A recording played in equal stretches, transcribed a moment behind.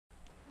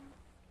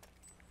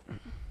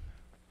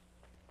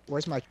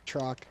Where's my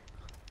truck?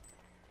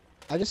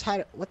 I just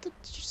had it. What the?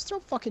 Did you just throw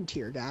fucking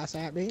tear gas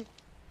at me?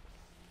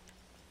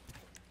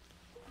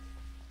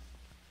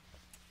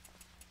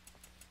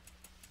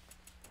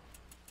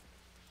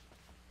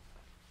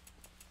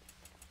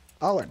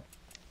 Owen.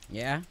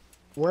 Yeah?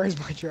 Where's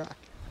my truck?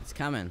 It's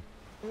coming.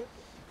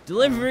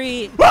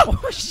 Delivery!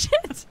 Oh,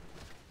 shit!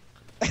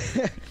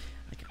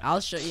 I'll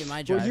show you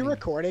my driving. Were you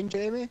recording,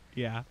 Jamie?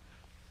 Yeah.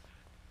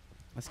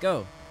 Let's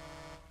go.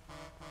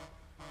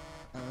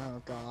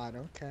 Oh, God,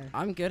 okay.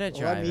 I'm good at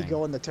Well, driving. let me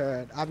go in the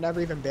turret. I've never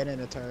even been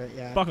in a turret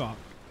yet. Fuck off.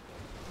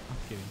 I'm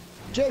kidding.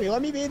 Jamie,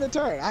 let me be in the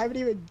turret.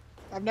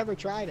 I've never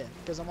tried it,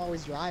 because I'm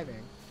always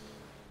driving.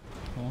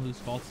 Well, whose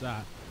fault's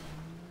that?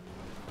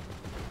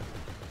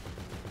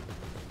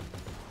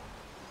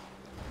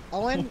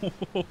 Owen,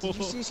 did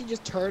you see she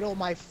just turtle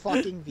my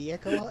fucking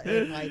vehicle?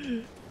 And like,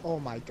 oh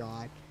my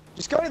god.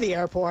 Just go to the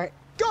airport.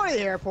 Go to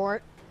the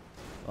airport.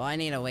 Well, I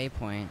need a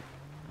waypoint.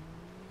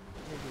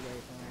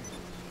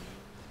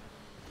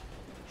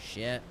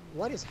 Shit.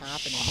 What is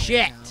happening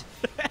Shit.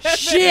 right now?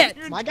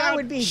 Shit. My guy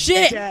would be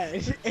Shit.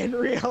 dead in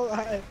real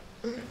life.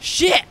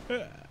 Shit.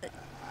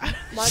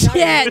 My Shit.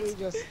 guy would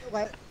just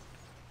let.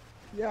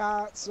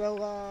 Yeah.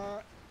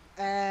 So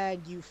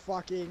and you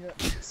fucking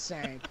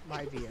sank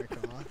my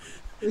vehicle.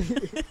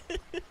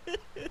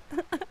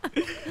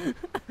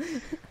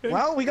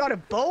 Well, we got a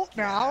boat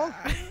now.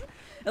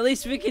 At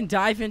least we can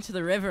dive into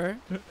the river.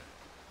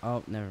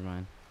 Oh, never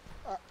mind.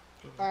 All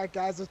right,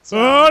 guys, let's. Oh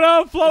no,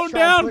 I'm let's floating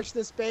try and down. push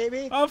this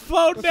baby. I'm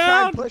floating Let's try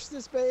down. and push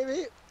this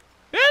baby.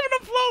 Damn it,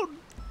 I'm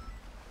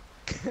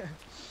floating.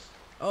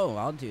 Oh,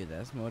 I'll do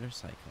this.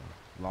 Motorcycle.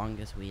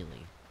 Longest wheelie.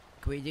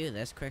 Can we do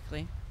this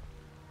quickly?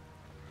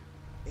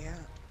 Yeah.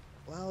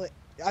 Well,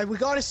 we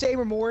gotta say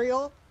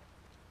memorial.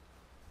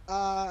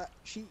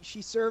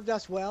 She served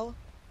us well.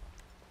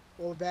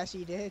 Well,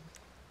 Bessie did.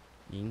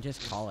 You can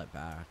just call it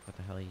back. What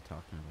the hell are you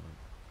talking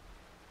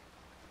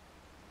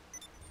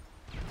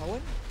about?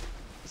 Owen,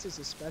 this is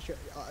a special.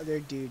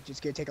 Dude,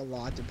 it's gonna take a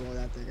lot to blow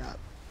that thing up.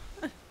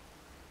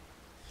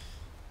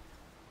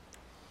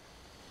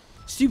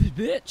 Stupid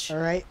bitch.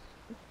 All right.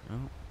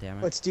 Oh, damn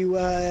it.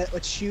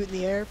 Let's shoot in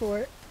the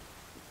airport.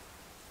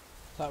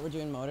 Thought we're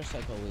doing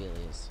motorcycle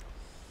wheelies.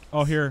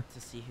 Oh, here.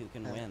 To see who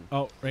can win.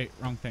 Oh, right,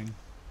 wrong thing.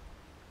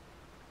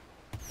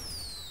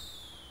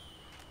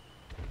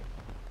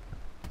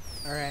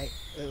 All right,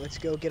 let's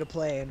go get a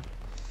plane.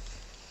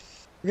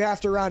 We're gonna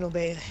have to run,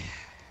 babe.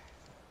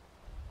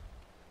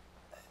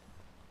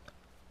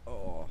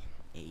 Oh,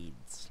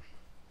 AIDS.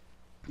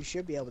 You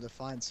should be able to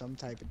find some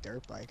type of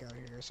dirt bike out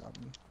here or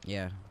something.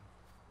 Yeah.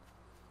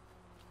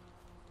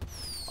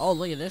 Oh,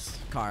 look at this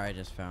car I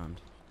just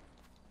found.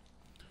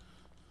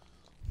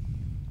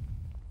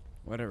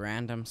 What a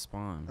random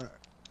spawn.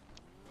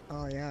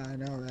 Oh yeah, I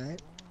know, right?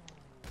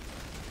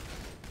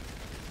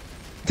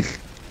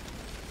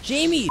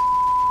 Jamie!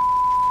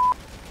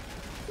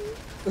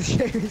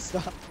 Jamie,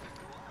 stop.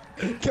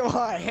 Come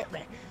on, hit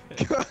me.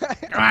 Come on.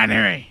 Come on,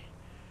 hit me.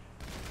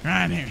 Come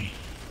on, hit me.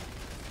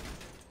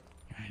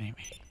 Come on, hit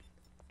me.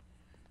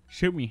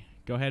 Shoot me.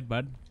 Go ahead,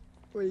 bud.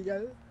 What you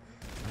got?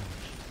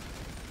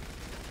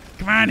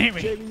 Come on, hit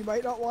me. Jamie, you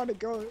might not want to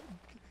go.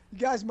 You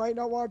guys might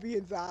not want to be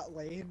in that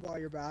lane while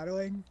you're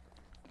battling.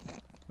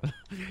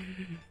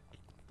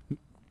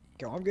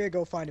 Go, I'm gonna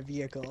go find a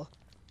vehicle.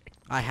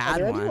 I Are had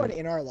there one. anyone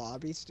in our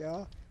lobby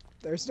still?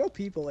 There's no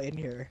people in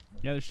here.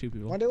 Yeah, there's 2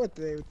 people. Wonder what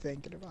they were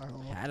thinking about.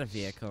 I had a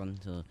vehicle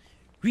until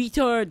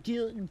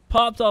retard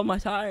popped all my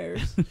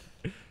tires.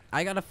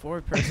 I got a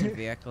 4-person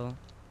vehicle.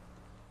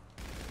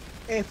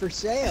 Hey, for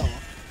sale.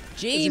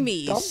 Jamie,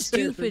 you dumpster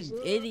stupid for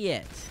sale.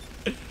 idiot.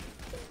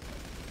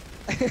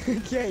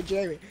 Okay,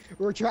 Jamie,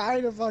 we're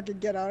trying to fucking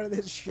get out of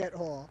this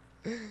shithole.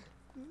 I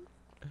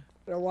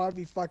don't want to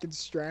be fucking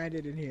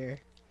stranded in here.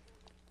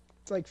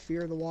 It's like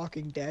Fear the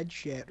Walking Dead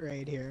shit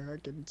right here.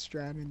 Fucking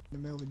stranded in the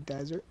middle of the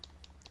desert.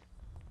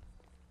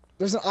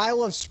 There's an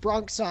Isle of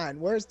Sprunk sign.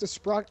 Where's the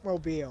Sprunk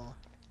mobile?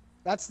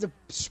 That's the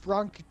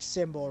Sprunk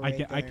symbol right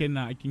there. I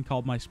can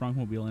call my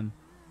Sprunkmobile in.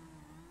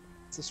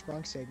 It's a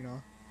Sprunk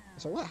signal.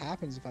 So what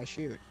happens if I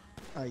shoot?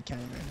 Oh, you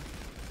can't even.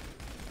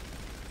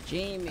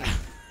 Jamie,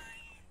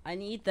 I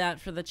need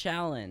that for the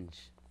challenge.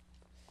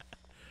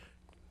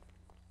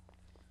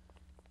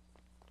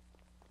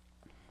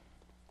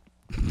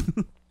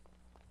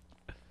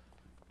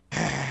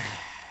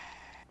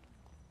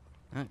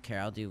 I don't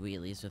care, I'll do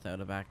wheelies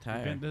without a back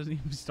tire. It doesn't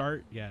even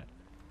start yet.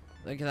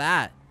 Look at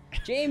that.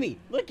 Jamie,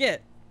 look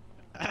it.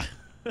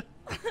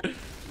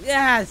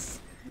 Yes!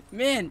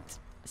 Mint!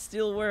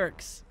 Still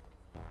works.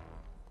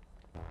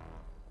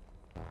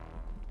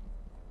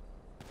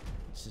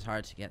 It's just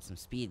hard to get some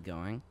speed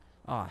going.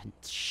 Oh,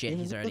 shit,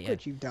 he's already Look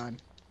what you've done.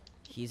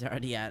 He's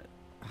already at...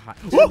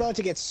 He's about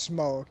to get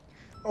smoked.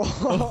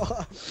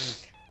 Oh.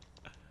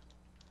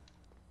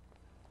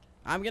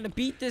 I'm gonna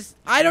beat this.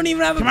 I don't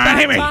even have a Come on, back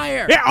hit me.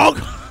 tire. Yeah,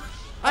 oh.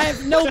 I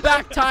have no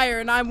back tire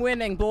and I'm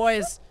winning,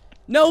 boys.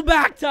 No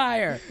back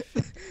tire.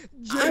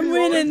 I'm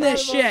winning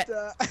this shit.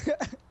 Oh,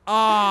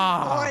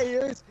 Ah.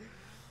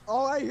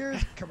 all I hear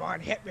is, come on,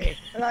 hit me.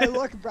 And I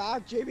look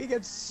back, Jamie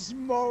gets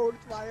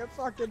smoked by a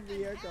fucking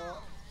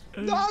vehicle.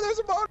 No, there's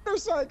a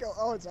motorcycle.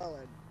 Oh, it's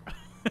Owen.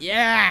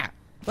 Yeah.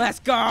 Let's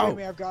go.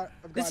 Jamie, I've got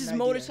This an is idea.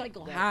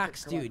 motorcycle Yeah,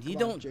 hacks, come on, dude. You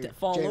come on, don't Jamie.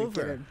 fall Jamie,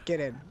 over. Get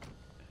in.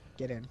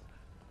 Get in.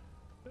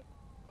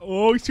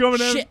 Oh, he's coming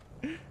in. Shit.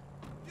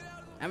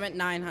 I'm at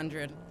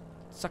 900.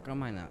 Suck on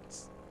my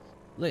nuts.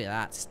 Look at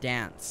that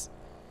stance.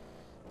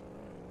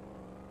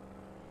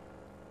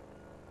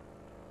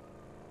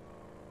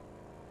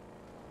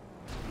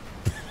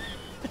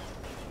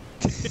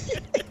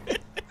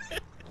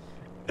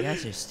 You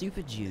guys are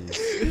stupid Jews.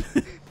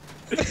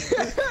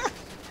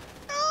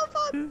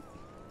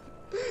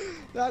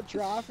 That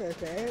traffic,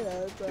 eh?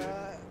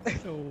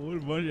 Oh, what a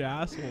bunch of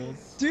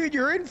assholes. Dude,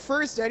 you're in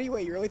first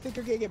anyway. You really think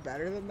you're gonna get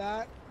better than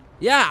that?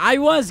 Yeah, I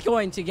was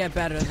going to get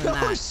better than Oh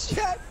that.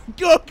 shit!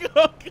 Go,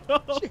 go,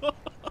 go.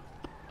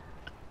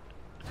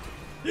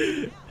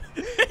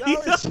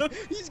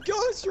 He's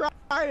Ghost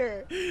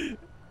Rider.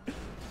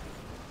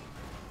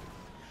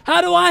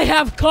 How do I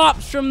have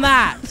cops from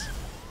that?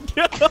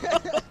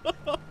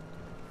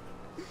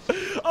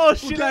 Oh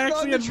shit, We're I getting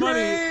actually on had the money.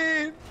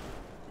 train.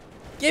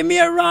 Give me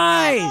a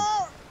ride.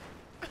 Oh,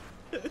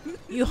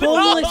 You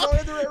homeless, go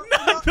to the river.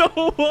 Not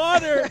the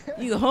water.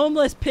 you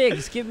homeless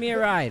pigs, give me a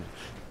ride.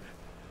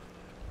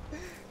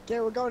 Okay,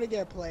 we're going to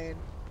get a plane.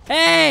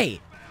 Hey!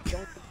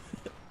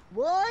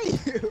 Where are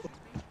you?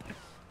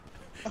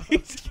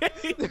 He's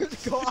getting.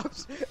 There's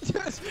cops.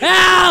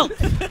 Help!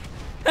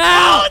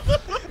 Help!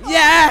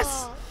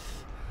 Yes!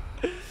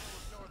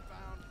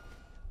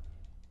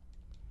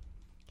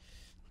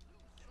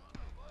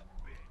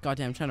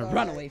 Goddamn, I'm trying to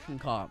run away from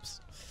cops.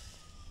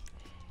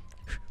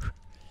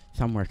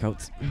 Some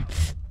workouts.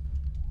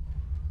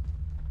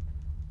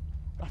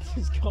 That's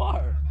his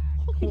car.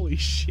 Holy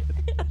shit.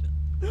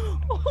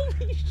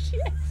 Holy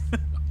shit.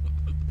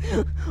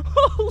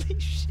 Holy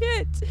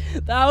shit.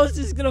 That was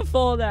just gonna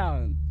fall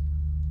down.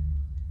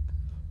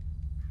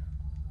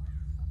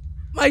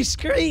 My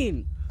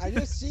screen. I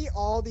just see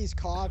all these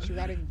cops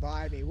running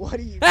by me. What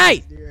are you Hey!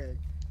 guys doing?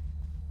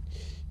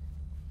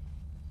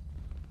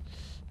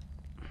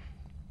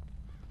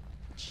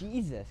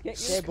 Jesus, get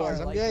your Okay, car boys,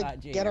 I'm like gonna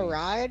that, get a Jamie.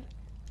 ride.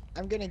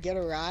 I'm gonna get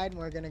a ride and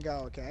we're gonna go,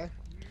 okay?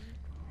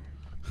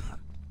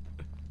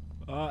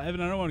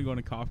 Evan, I don't want to go in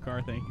a cop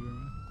car. Thank you very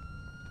much.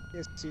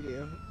 Yes, you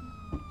do.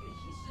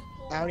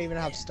 I don't even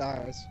have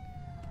stars.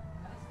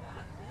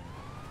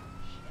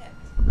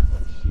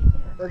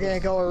 We're gonna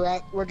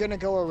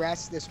go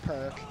arrest this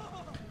perk.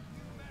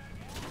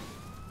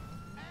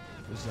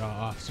 There's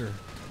Officer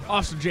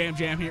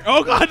JAMJAM here.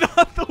 Oh god,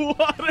 not the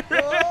water.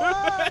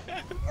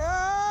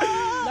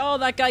 No,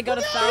 that guy got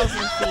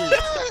 1,000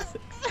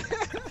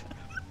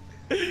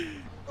 feet.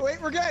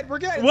 Wait, we're good. We're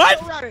good. What?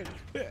 We're running.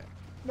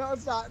 No,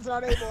 it's not. It's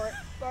not anymore.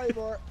 Not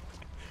anymore.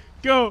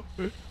 Go.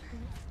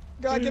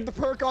 Gotta get the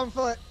perk on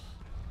foot.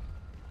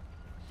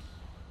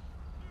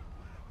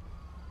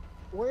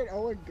 Where'd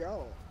Owen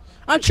go?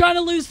 I'm trying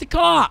to lose the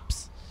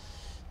cops.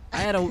 I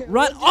had to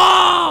run.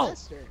 Oh!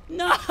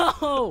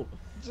 No!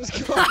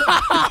 Just go.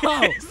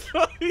 No!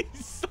 So he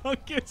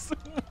sunk his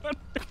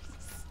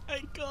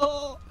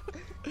motorcycle.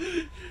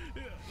 Hey,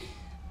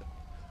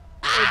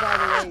 by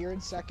the way, you're in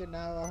second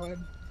now,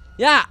 Owen.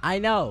 Yeah, I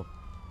know.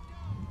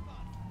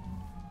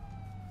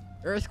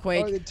 Or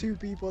Earthquake. the two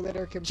people that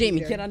are competing.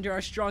 Jamie, get under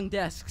our strong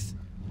desks.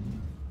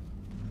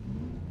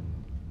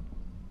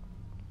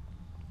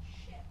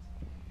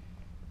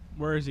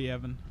 Where is he,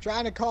 Evan?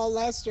 Trying to call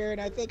Lester, and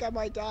I think I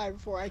might die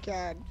before I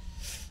can.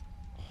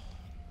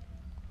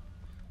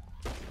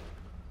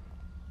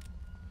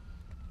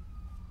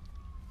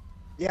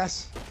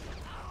 Yes.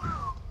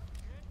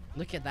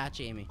 Look at that,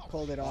 Jamie.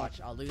 Pulled it off.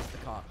 Watch, I'll lose the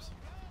cops.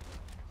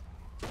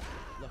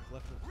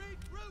 Look.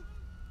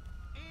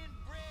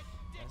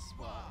 Guess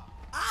what?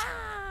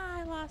 Ah,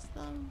 I lost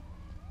them.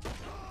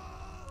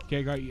 Okay,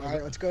 I got you.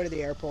 Alright, let's go to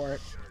the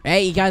airport.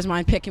 Hey, you guys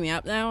mind picking me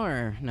up now,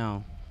 or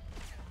no?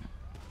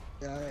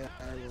 Yeah,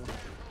 I will.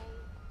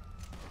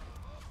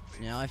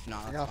 You know, if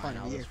not, I that's gotta fine. find a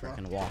I'll just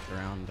vehicle. freaking walk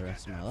around the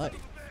rest of my life.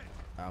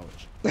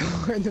 Ouch.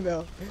 We're in the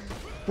middle.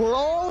 We're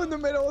all in the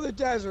middle of the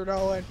desert,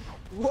 Owen.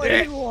 What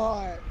do you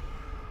want?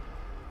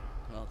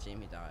 Well,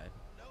 Jamie died.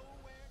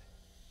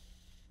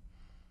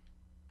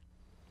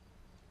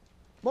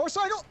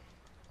 Motorcycle!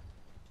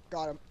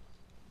 Got him.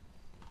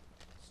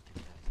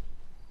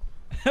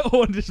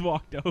 Owen just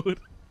walked out.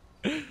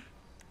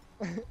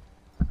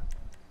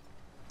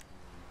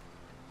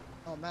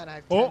 Oh man, I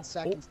have 10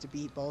 seconds to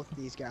beat both of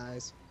these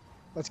guys.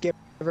 Let's give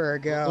her a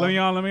go. Let me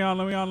on.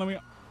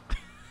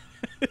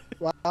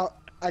 Well,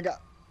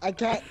 I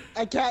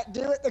can't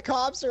do it. The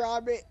cops are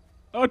on me.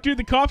 Oh, dude,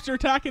 the cops are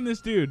attacking this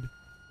dude.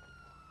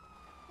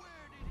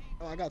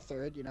 Oh, I got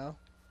third, you know.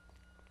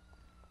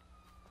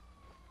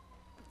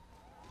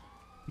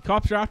 The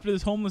cops are after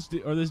this homeless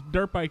dude, or this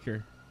dirt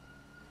biker.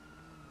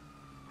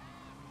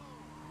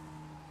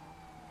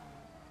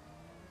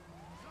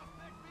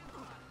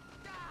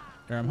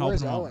 Here, I'm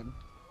Where's helping him out. Owen?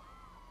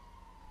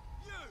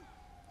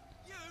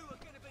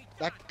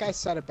 That guy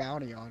set a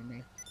bounty on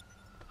me.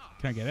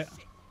 Can I get it?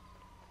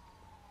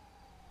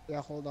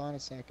 Yeah, hold on a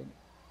second.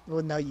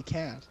 Well, no, you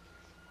can't.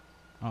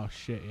 Oh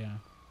shit, yeah.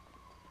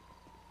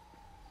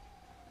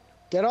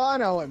 Get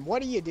on, Owen.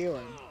 What are you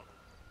doing?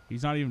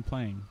 He's not even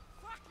playing.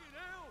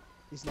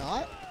 He's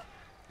not?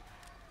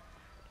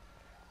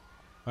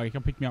 Alright,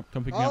 come pick me up.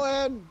 Come pick me up.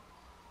 Owen!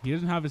 He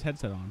doesn't have his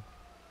headset on.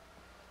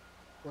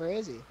 Where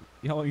is he?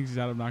 Yelling he's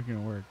out, I'm not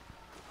gonna work.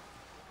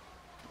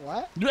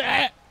 What?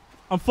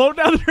 I'm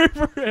floating down the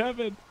river,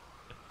 Evan.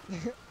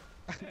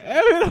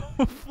 Evan,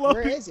 I'm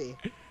floating. Where is he?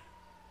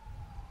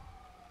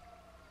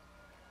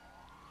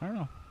 I don't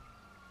know.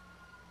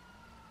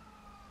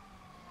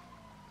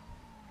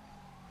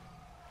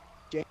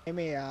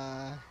 Jamie,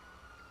 I've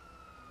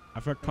got I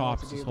don't know what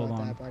cops. to do Just hold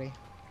about on. that, buddy.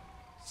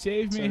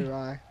 Save So me. do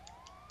I.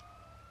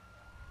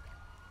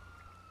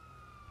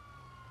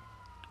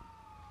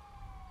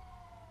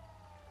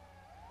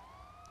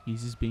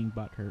 He's just being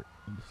butthurt.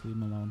 Just leave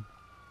him alone.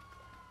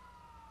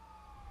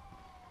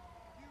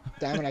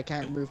 Damn it, I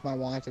can't move my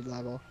wanted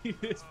level. He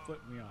just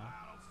flipped me off.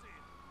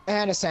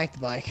 And I sank the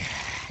bike.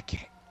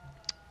 Okay.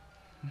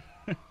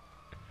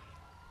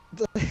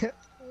 What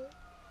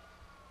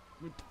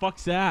the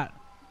fuck's that?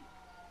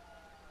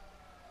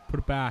 Put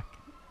it back.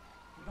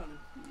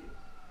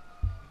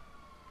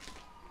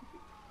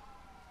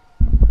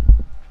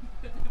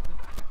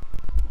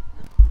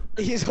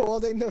 He's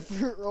holding the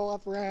fruit roll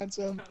up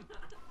ransom.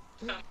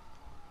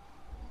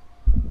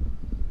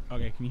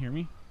 Okay, can you hear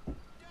me?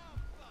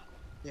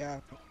 Yeah,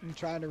 I'm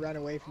trying to run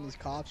away from these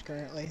cops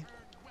currently.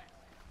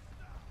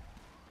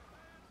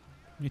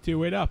 Me too.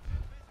 Wait up.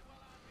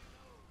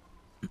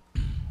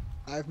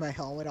 I have my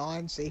helmet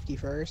on, safety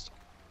first.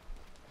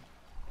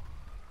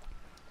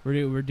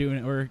 We're doing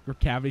it. We're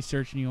cavity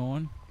searching you,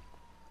 Owen.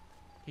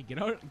 Hey, get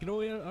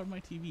away out of my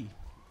TV.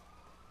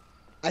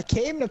 I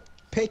came to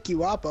pick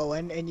you up,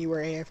 Owen, and you were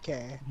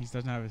AFK. He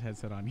doesn't have his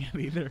headset on yet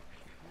either.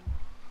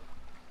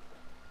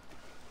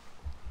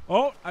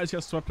 Oh, I just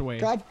got swept away.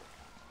 God.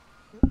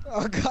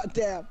 Oh,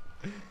 goddamn.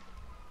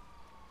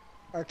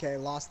 Okay,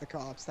 lost the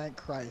cops. Thank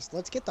Christ.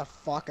 Let's get the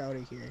fuck out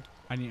of here.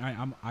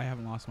 I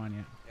haven't lost mine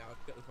yet. Yeah,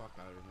 let's get the fuck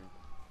out of here.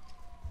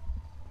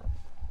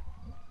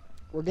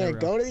 We're There gonna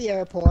we go to the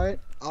airport.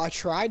 I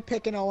tried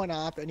picking Owen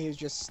up, and he was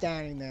just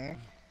standing there.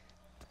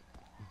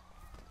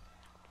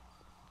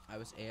 I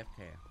was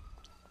AFK.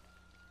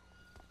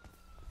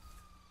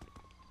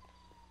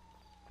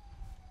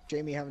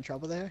 Jamie, you having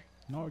trouble there?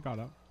 No, I got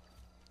up.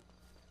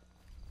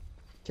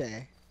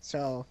 Okay,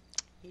 so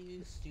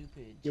You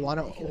stupid. you want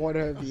to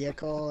order a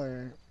vehicle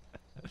or?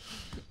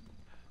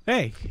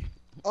 Hey.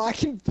 Oh, I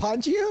can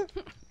punch you?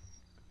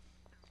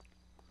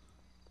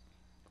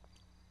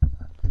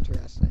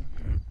 Interesting.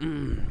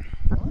 You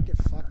want to get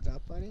fucked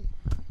up, buddy?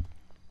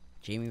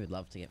 Jamie would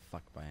love to get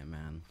fucked by a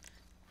man.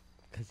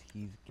 Cause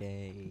he's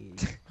gay.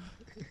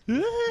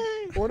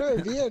 Order a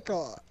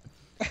vehicle.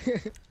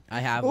 I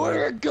have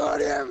Order a one.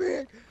 goddamn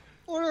vehicle.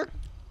 Order a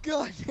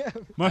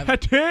goddamn.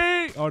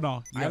 Machete! Oh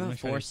no. You I got have the a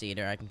machete.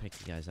 four-seater. I can pick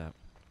you guys up.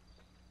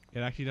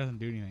 It actually doesn't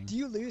do anything. Do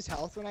you lose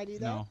health when I do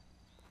that? No.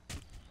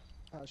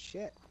 Oh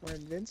shit, we're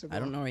invincible. I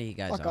don't know where you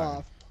guys Fuck are.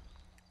 off.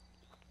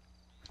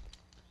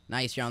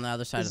 Nice, you're on the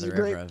other side This of the is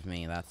river great. of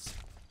me. That's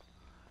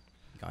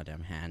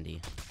goddamn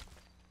handy.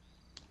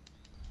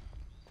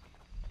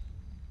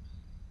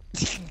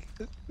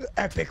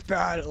 Epic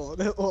battle.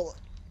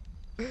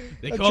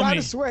 They I'm call trying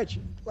me. to switch.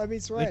 Let me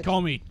switch. They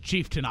call me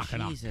Chief Tanaka.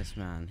 Jesus,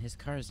 man, his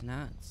car is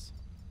nuts.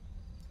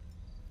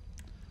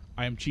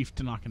 I am Chief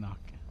Tanaka.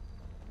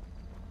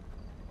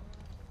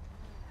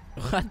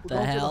 What We're the going for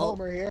the hell?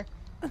 homer here.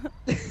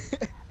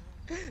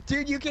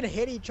 Dude, you can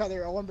hit each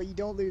other, Owen, but you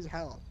don't lose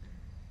health.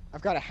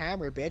 I've got a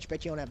hammer, bitch.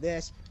 Bet you don't have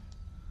this.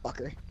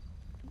 Fucker.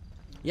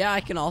 Yeah,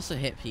 I can also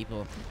hit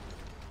people.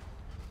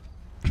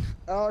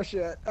 Oh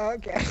shit.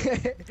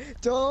 Okay.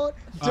 don't.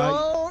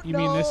 You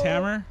mean this no.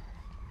 hammer?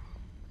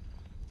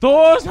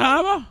 Thor's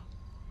hammer?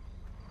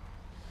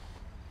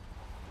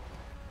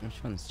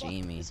 Which one's Fuck,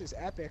 Jamie? This is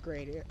epic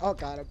right here. Oh,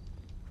 got him.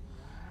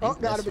 Oh,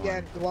 got this him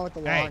again. one. The one with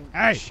the Hey, long,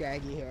 hey.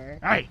 shaggy hair.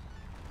 Hey.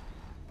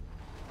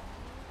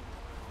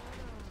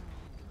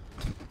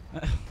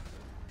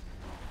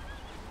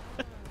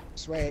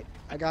 Just wait.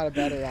 I got a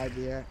better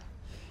idea.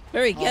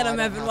 Hurry, get Oh, I him, don't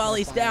Evan, have while no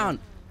he's fire. down.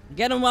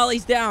 Get him while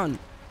he's down.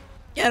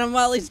 Get him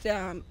while he's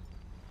down.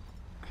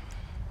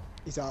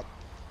 He's up.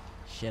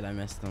 Shit, I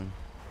missed him.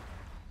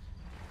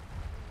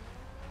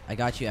 I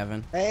got you,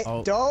 Evan. Hey,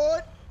 Oh.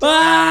 don't.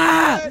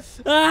 Ah! it.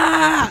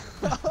 Ah!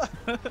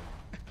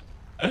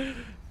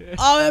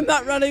 Oh, I'm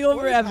not running over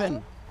What is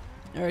Evan.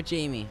 Or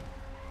Jamie.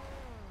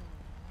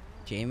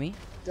 Jamie?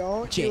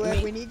 Don't do Jamie.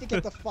 it. We need to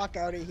get the fuck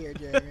out of here,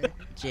 Jamie.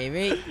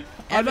 Jamie?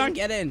 I'm Evan, not-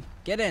 get in.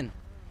 Get in.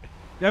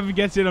 If Evan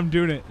gets in, I'm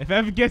doing it. If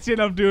Evan gets in,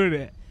 I'm doing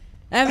it.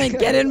 Evan,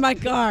 get in my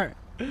car.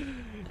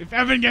 If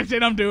Evan gets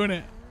in, I'm doing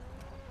it.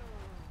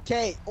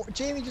 Okay,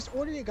 Jamie, just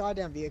order your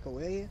goddamn vehicle,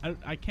 will you?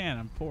 I can.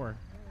 I'm poor.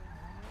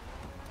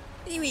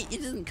 Jamie,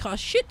 it doesn't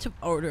cost shit to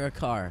order a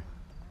car.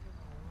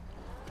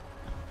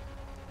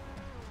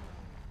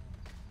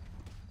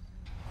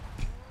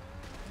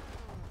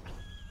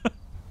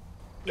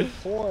 You're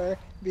poor.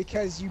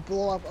 because you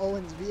blow up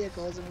Owen's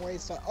vehicles and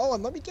waste.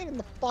 Owen, let me get in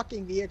the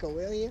fucking vehicle,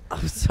 will you?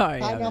 I'm sorry,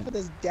 I'm Evan. enough of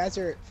this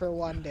desert for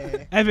one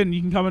day. Evan,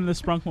 you can come into the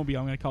Sprunkmobile.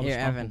 I'm gonna call Here,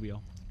 the Evan.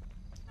 Sprunkmobile.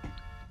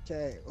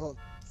 Okay, well,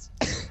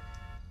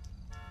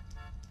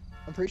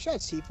 I'm pretty sure that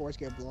C4 is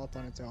gonna blow up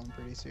on its own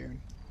pretty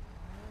soon.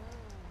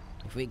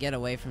 If we get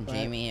away from But,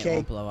 Jamie, it okay,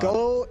 won't blow up.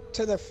 go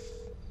to the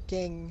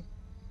fucking.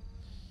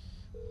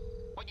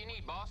 What you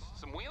need, boss?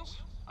 Some wheels?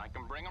 I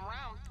can bring them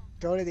round.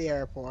 Go to the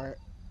airport.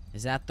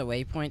 Is that the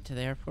waypoint to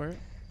the airport?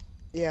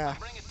 Yeah. I'll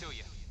bring it to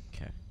you.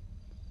 Okay.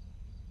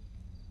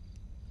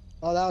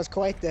 Oh, that was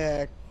quite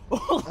the.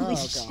 Holy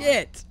God.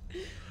 shit!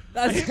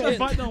 That's hit the good.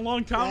 button a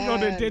long time ago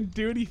that Man. didn't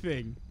do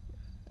anything.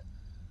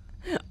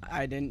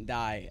 I didn't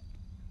die.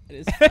 I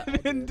just,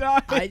 Evan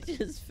died. I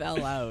just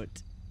fell out.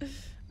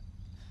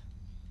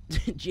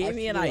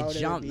 Jamie and flew I out of the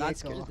jumped. That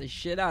vehicle. scared the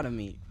shit out of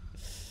me.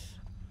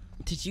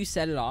 Did you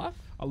set it off?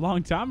 A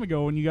long time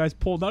ago when you guys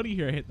pulled out of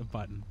here, I hit the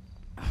button.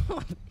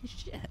 Holy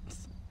shit.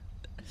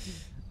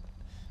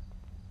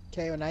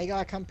 Okay, well now you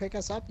gotta come pick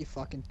us up, you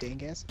fucking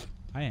dingus.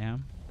 I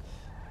am.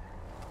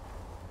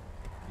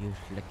 You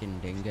flicking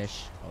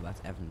dingus. Oh,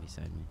 that's Evan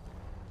beside me.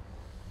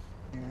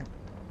 Yeah.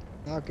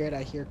 Oh, good.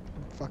 I hear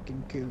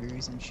fucking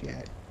cougars and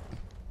shit.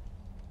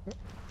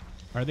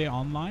 Are they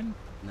online?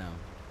 No.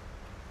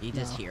 You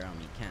just No. hear them.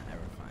 You can't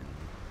ever find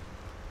them.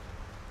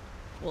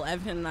 Well,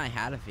 Evan and I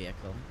had a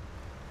vehicle.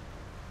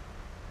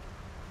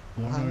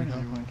 We'll have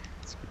another one.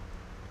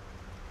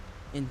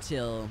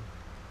 Until...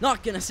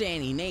 Not gonna say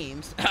any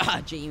names.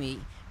 Jamie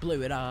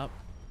blew it up.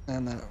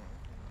 And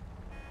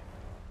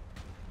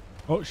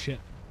Oh shit!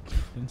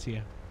 Didn't see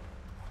you.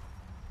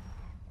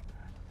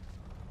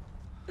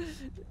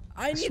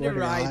 I need swear a to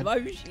ride. God. Why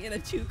was she in a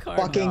two-car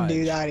fucking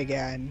do garage? that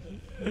again.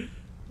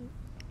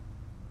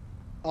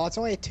 Oh, it's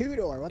only a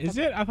 2-door. What Is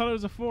the? it? I thought it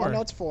was a 4. Oh,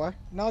 no, it's 4.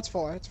 No, it's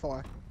 4. It's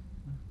 4.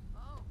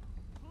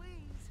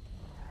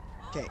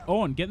 Okay,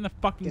 Owen, get in the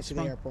fucking get to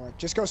the Sprunk. airport.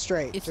 Just go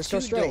straight. It's Just go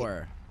straight.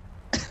 two-door.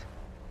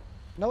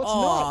 No, it's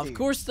Oh, not. of Dude.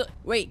 course.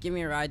 Wait, give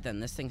me a ride then.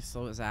 This thing's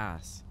slow as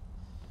ass.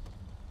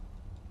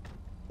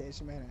 Okay,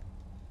 just a minute.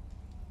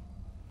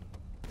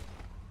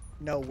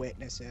 No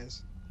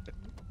witnesses.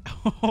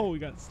 Oh, we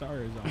got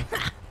stars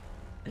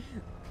on.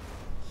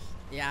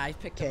 Yeah, I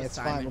picked Okay, up a it's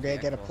Simon fine. We're gonna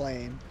get a vehicle.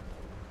 plane.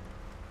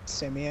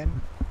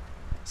 Simeon.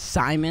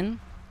 Simon?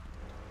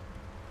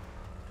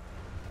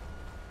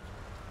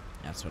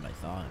 That's what I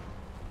thought.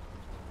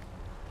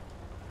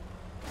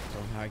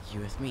 Don't argue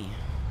with me.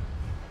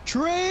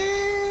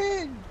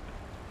 Train!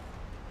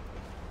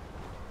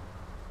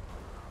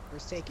 We're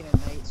just taking a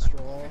night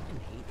stroll.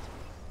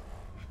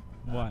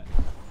 What?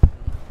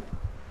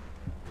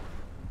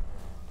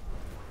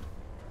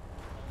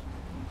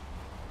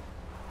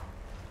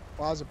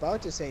 Well, I was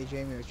about to say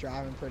Jamie was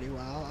driving pretty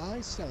well. Oh,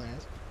 he still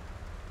is.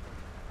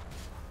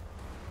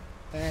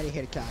 And he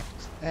hit a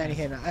cactus. And he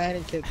hit and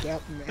he kicked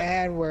up.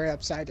 And we're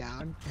upside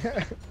down.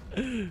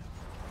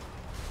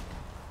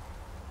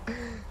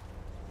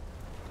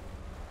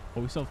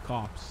 Oh, we still have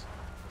cops.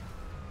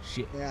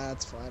 Shit. Yeah,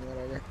 that's fine.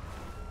 Whatever.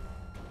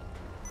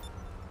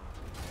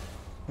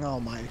 Oh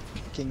my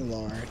fucking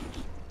lord.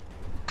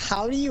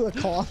 How do you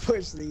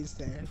accomplish these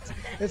things?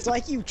 It's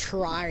like you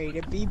try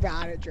to be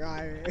bad at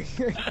driving.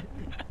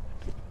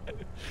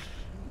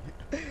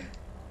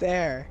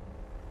 There.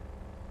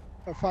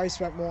 I probably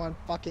spent more on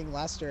fucking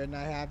Lester than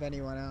I have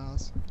anyone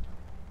else.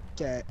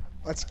 Okay,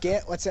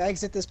 let's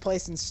exit this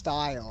place in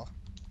style.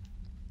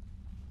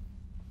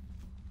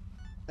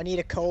 I need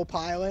a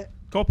co-pilot.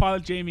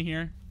 Co-pilot Jamie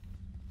here.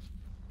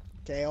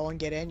 Okay, Owen,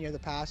 get in. You're the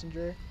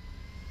passenger.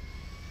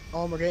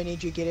 Owen, we're gonna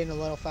need you to get in a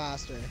little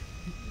faster.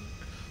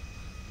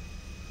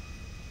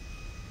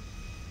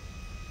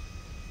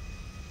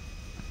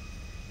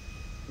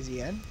 Is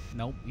he in?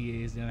 Nope,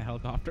 he is in a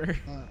helicopter.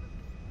 I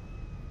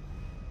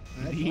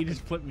He fucking-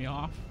 just flipped me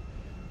off.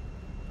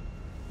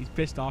 He's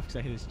pissed off because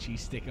I hit his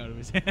cheese stick out of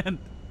his hand.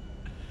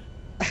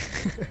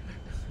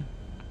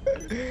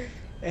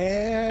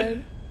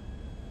 And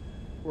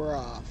we're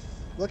off.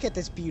 Look at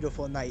this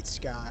beautiful night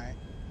sky.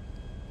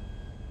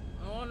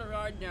 I want to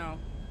ride now.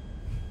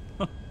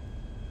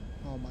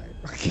 Oh my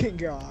fucking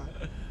god.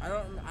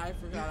 I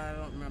forgot I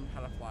don't remember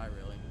how to fly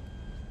really.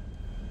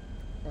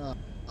 Oh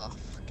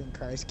fucking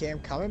Christ. Okay, I'm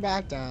coming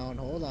back down.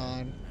 Hold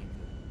on.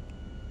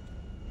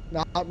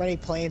 Not many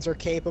planes are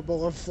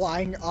capable of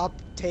flying up,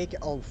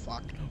 oh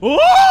fuck. Oh!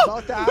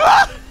 About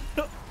that.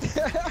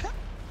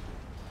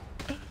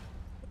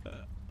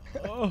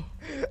 Oh.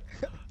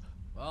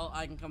 Well,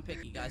 I can come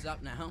pick you guys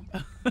up now.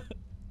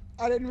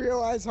 I didn't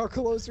realize how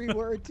close we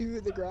were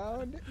to the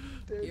ground.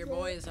 Here,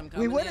 boys, I'm We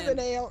coming would have in.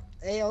 been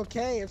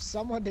A-okay if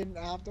someone didn't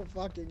have to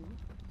fucking...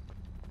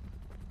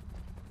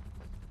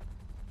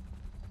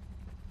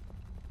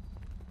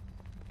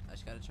 I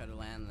just gotta try to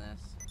land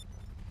this.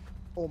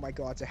 Oh my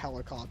god, it's a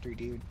helicopter,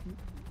 dude.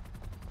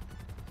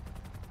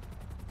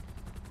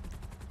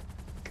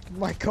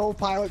 My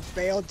co-pilot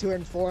failed to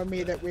inform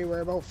me that we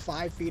were about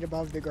 5 feet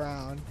above the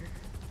ground.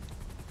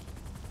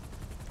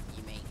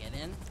 You may get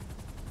in.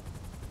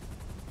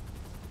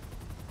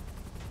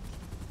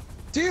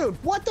 Dude,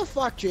 what the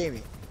fuck,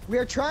 Jamie? We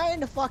are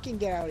trying to fucking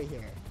get out of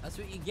here. That's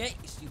what you get,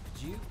 you stupid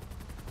Jew.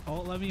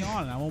 Oh, let me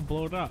on. I won't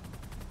blow it up.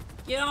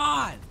 Get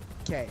on!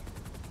 Okay,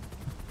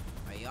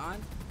 Are you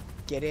on?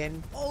 get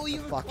in. Oh, you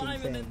the were fucking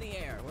climbing thing. in the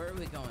air. Where are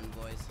we going,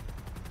 boys?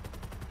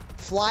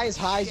 Fly as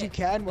high as you Shit,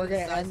 can. We're look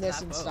at gonna the end size this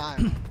of in that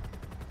style.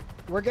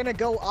 We're gonna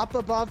go up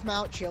above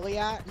Mount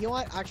Chiliad. You know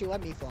what? Actually,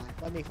 let me fly.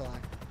 Let me fly.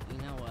 You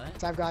know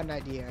what? So I've got an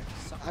idea.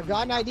 Something I've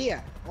got an like-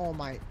 idea. Oh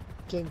my,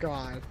 King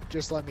God,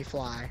 just let me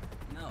fly.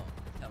 No,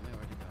 tell me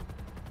where to go.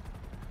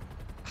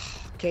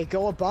 Okay,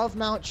 go above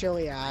Mount I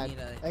Chiliad need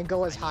a- and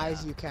go as I high need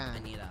as a- you I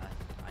can. need a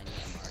marker.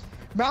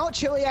 Mount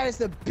Chiliad is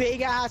the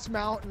big ass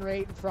mountain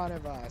right in front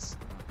of us.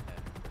 Okay.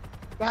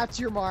 That's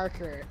your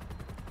marker.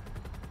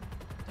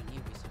 Don't you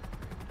be so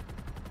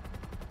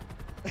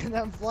rude. And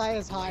then fly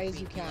as high as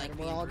like you being- can. like And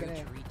we're being all rude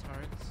gonna. to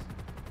retards.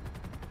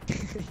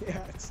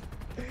 Yeah, it's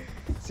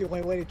the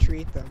only way to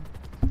treat them.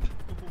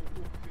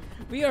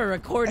 We are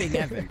recording,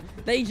 Evan.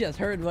 They just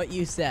heard what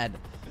you said.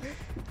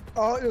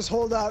 Oh, just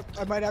hold up.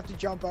 I might have to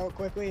jump out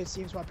quickly. It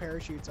seems my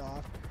parachute's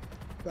off.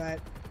 But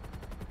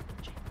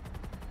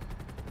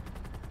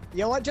you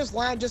know what? Just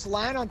land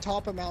on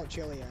top of Mount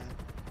Chiliad.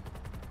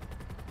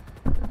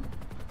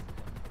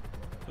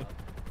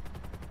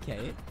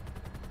 Okay.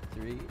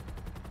 3,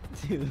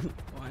 2,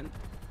 1.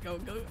 Go,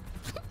 go.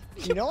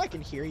 You know I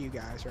can hear you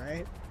guys,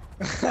 right?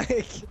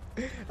 Like,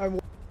 I'm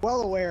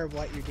well aware of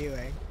what you're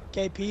doing.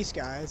 Okay, peace,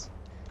 guys.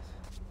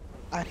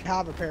 I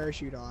have a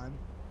parachute on.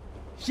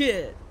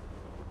 Shit.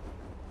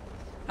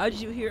 How did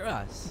you hear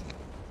us?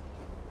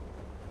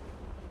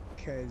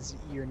 Because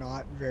you're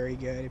not very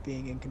good at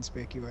being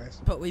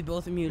inconspicuous. But we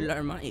both muted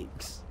our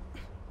mics.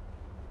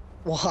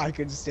 Well, I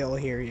could still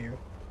hear you.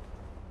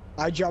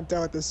 I jumped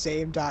out at the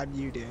same time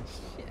you did.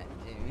 Shit,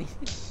 Jamie.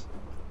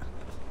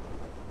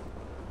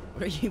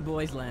 Where are you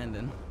boys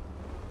landing?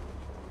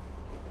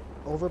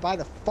 Over by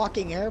the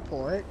fucking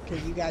airport,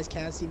 because you guys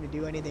can't seem to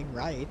do anything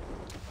right.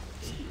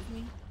 Excuse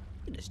me?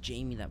 It is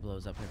Jamie that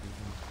blows up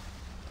everything.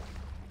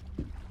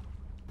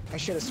 I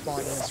should have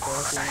spawned in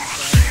Scorpion.